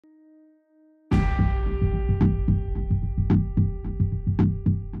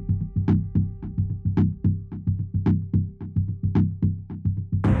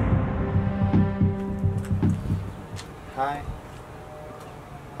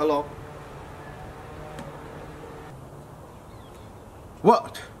Hello.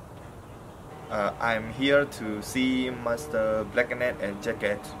 What? I'm here to see Master Blacknet and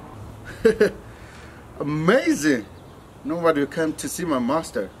Jacket. Amazing! Nobody came to see my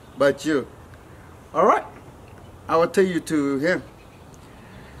master but you. Alright, I will take you to him.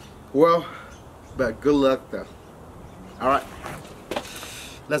 Well, but good luck though. Alright,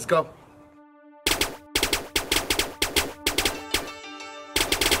 let's go.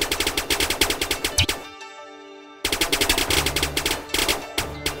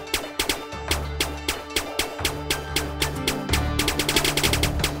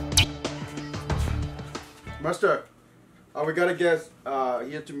 Master, we got a guest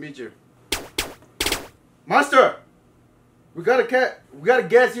here to meet you. Master, we got a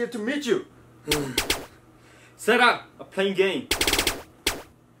guest here to meet you. Set up! I'm playing game.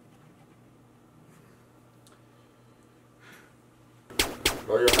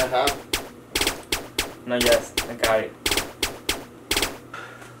 Roll your hand half. Not yet. I got it.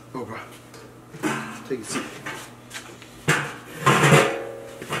 Go, bro. Take a seat.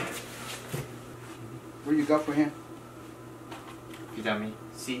 What you got for him? You got me.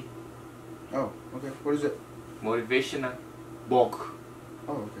 See? Oh, okay. What is it? Motivational book.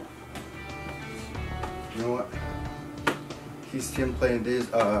 Oh, okay. You know what? He's still playing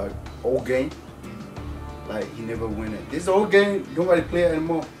this old game. Like he never win it. This old game, nobody play it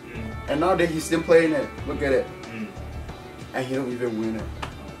anymore. And nowadays he's still playing it. Look at it. And he don't even win it.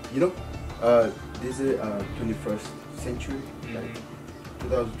 You know? This is 21st century, like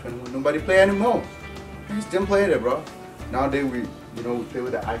 2021. Nobody play anymore. He's still playing it, bro. Nowadays we play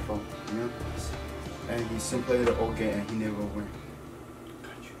with the iPhone, you know? And he's still playing the old game and he never win.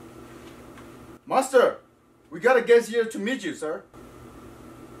 Master, we got a guest here to meet you, sir.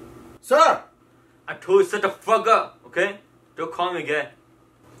 Sir! I told you shut the fuck up, okay? Don't call me again.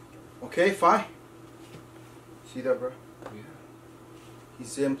 Okay, fine. See that, bro? Yeah.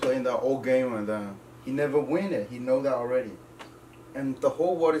 He's still playing the old game and he never win it. He know that already. And the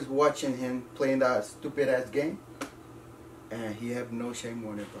whole world is watching him playing that stupid ass game. And he have no shame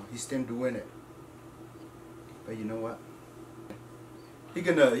on it, bro. He's still doing it. But you know what? He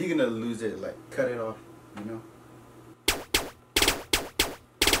gonna lose it, like cut it off, you know?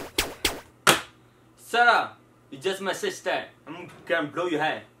 Shut up! You just my sister. I'm gonna blow your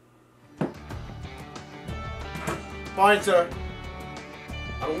head. Fine, sir.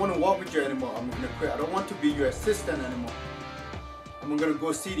 I don't want to work with you anymore. I'm gonna quit. I don't want to be your assistant anymore. I'm gonna go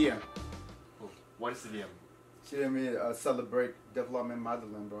CDM. Oh, what is CDM? CDM means Celebrate Development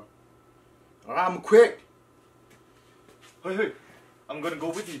Motherland, bro. Alright, I'm quit. Hey, I'm gonna go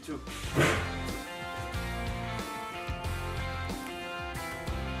with you too.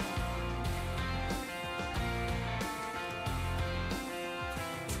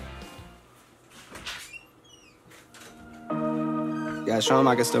 Yeah, show him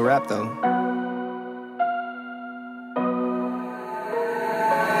I can still rap though.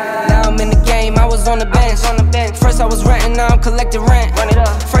 Now I'm in the game, I was on the bench. First I was renting, now I'm collecting rent.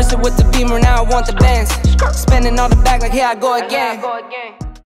 First it with the Beamer, now I want the Benz. Spending all the back like here I go again.